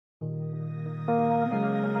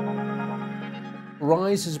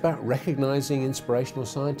RISE is about recognising inspirational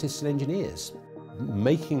scientists and engineers.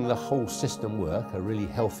 Making the whole system work, a really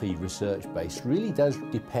healthy research base, really does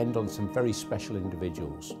depend on some very special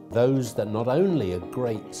individuals. Those that not only are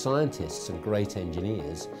great scientists and great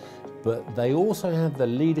engineers, but they also have the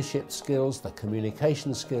leadership skills, the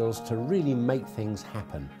communication skills to really make things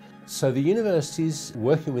happen. So the universities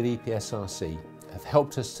working with EPSRC have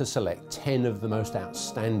helped us to select 10 of the most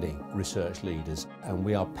outstanding research leaders, and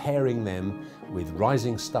we are pairing them with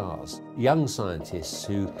rising stars, young scientists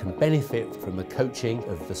who can benefit from the coaching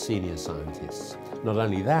of the senior scientists. Not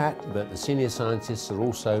only that, but the senior scientists are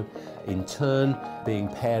also in turn being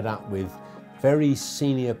paired up with very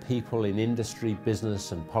senior people in industry,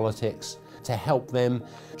 business and politics to help them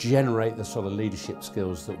generate the sort of leadership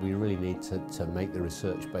skills that we really need to make the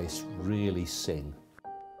research base really sing.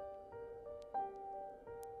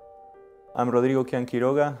 I'm Rodrigo Quian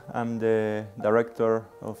Quiroga. I'm the director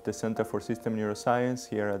of the Center for System Neuroscience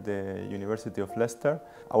here at the University of Leicester.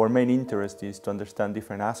 Our main interest is to understand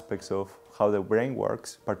different aspects of how the brain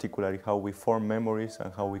works, particularly how we form memories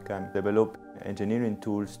and how we can develop engineering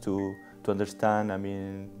tools to understand,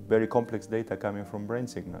 very complex data coming from brain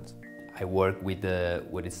signals. I work with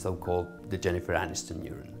what is so-called the Jennifer Aniston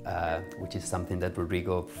neuron, which is something that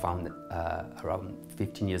Rodrigo found around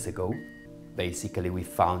 15 years ago. Basically, we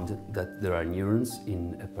found that there are neurons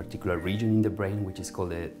in a particular region in the brain, which is called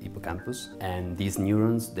the hippocampus. And these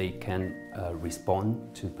neurons, they can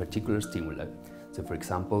respond to particular stimuli. So, for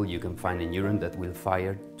example, you can find a neuron that will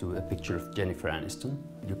fire to a picture of Jennifer Aniston.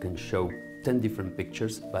 You can show 10 different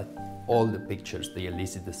pictures, but all the pictures, they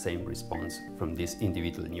elicit the same response from this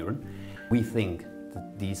individual neuron. We think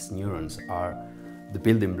that these neurons are the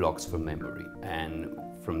building blocks for memory, and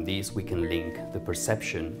from these we can link the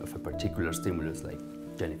perception of a particular stimulus like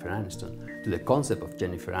Jennifer Aniston to the concept of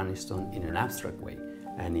Jennifer Aniston in an abstract way.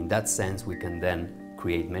 And in that sense we can then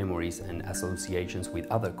create memories and associations with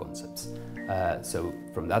other concepts. So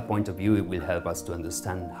from that point of view it will help us to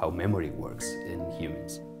understand how memory works in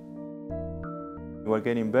humans. We're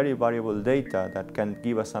getting very variable data that can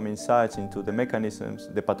give us some insights into the mechanisms,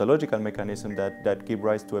 the pathological mechanisms that give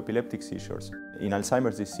rise to epileptic seizures. In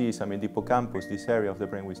Alzheimer's disease, the hippocampus, this area of the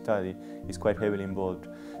brain we study, is quite heavily involved.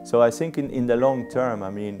 So I think in the long term,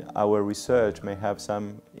 our research may have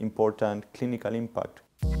some important clinical impact.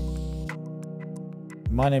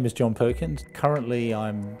 My name is John Perkins. Currently,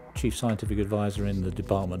 I'm Chief Scientific Advisor in the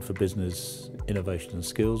Department for Business, Innovation and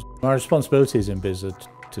Skills. My responsibilities in BIS are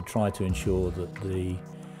to try to ensure that the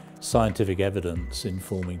scientific evidence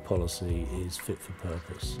informing policy is fit for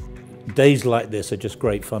purpose. Days like this are just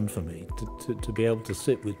great fun for me, to be able to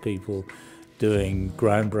sit with people doing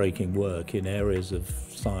groundbreaking work in areas of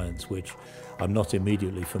science which I'm not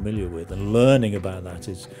immediately familiar with, and learning about that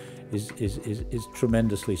is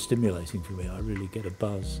tremendously stimulating for me. I really get a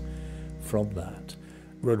buzz from that.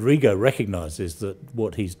 Rodrigo recognises that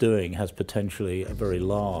what he's doing has potentially a very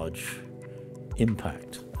large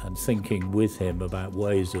impact, and thinking with him about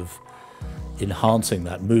ways of enhancing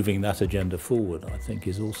that, moving that agenda forward, I think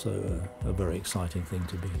is also a very exciting thing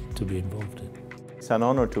to be involved in. It's an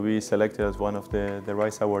honor to be selected as one of the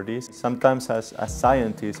RISE awardees. Sometimes as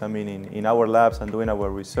scientists, in our labs and doing our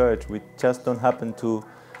research, we just don't happen to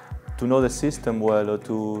know the system well or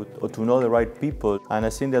to know the right people. And I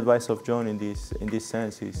think the advice of John in this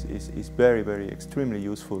sense is very, very extremely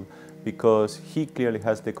useful, because he clearly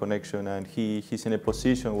has the connection, and he's in a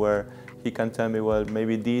position where he can tell me, well,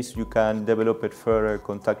 maybe this you can develop it further,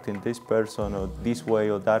 contacting this person or this way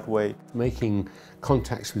or that way. Making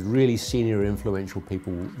contacts with really senior influential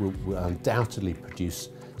people will undoubtedly produce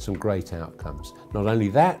some great outcomes. Not only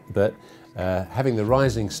that, but having the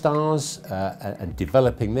rising stars and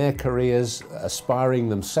developing their careers, aspiring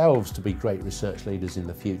themselves to be great research leaders in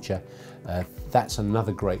the future, that's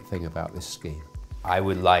another great thing about this scheme. I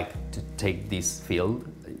would like to take this field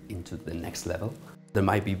into the next level. There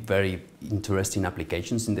might be very interesting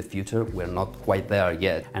applications in the future. We're not quite there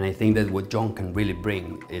yet. And I think that what John can really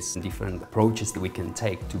bring is different approaches that we can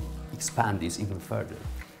take to expand this even further.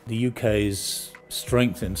 The UK's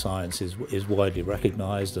strength in science is widely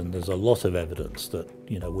recognised, and there's a lot of evidence that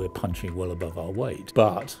we're punching well above our weight.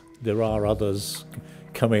 But there are others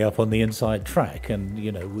coming up on the inside track, and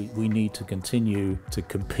we need to continue to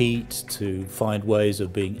compete, to find ways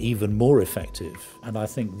of being even more effective. And I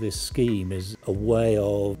think this scheme is a way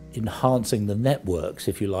of enhancing the networks,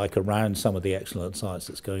 if you like, around some of the excellent science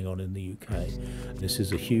that's going on in the UK. This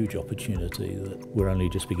is a huge opportunity that we're only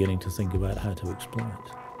just beginning to think about how to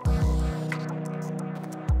exploit.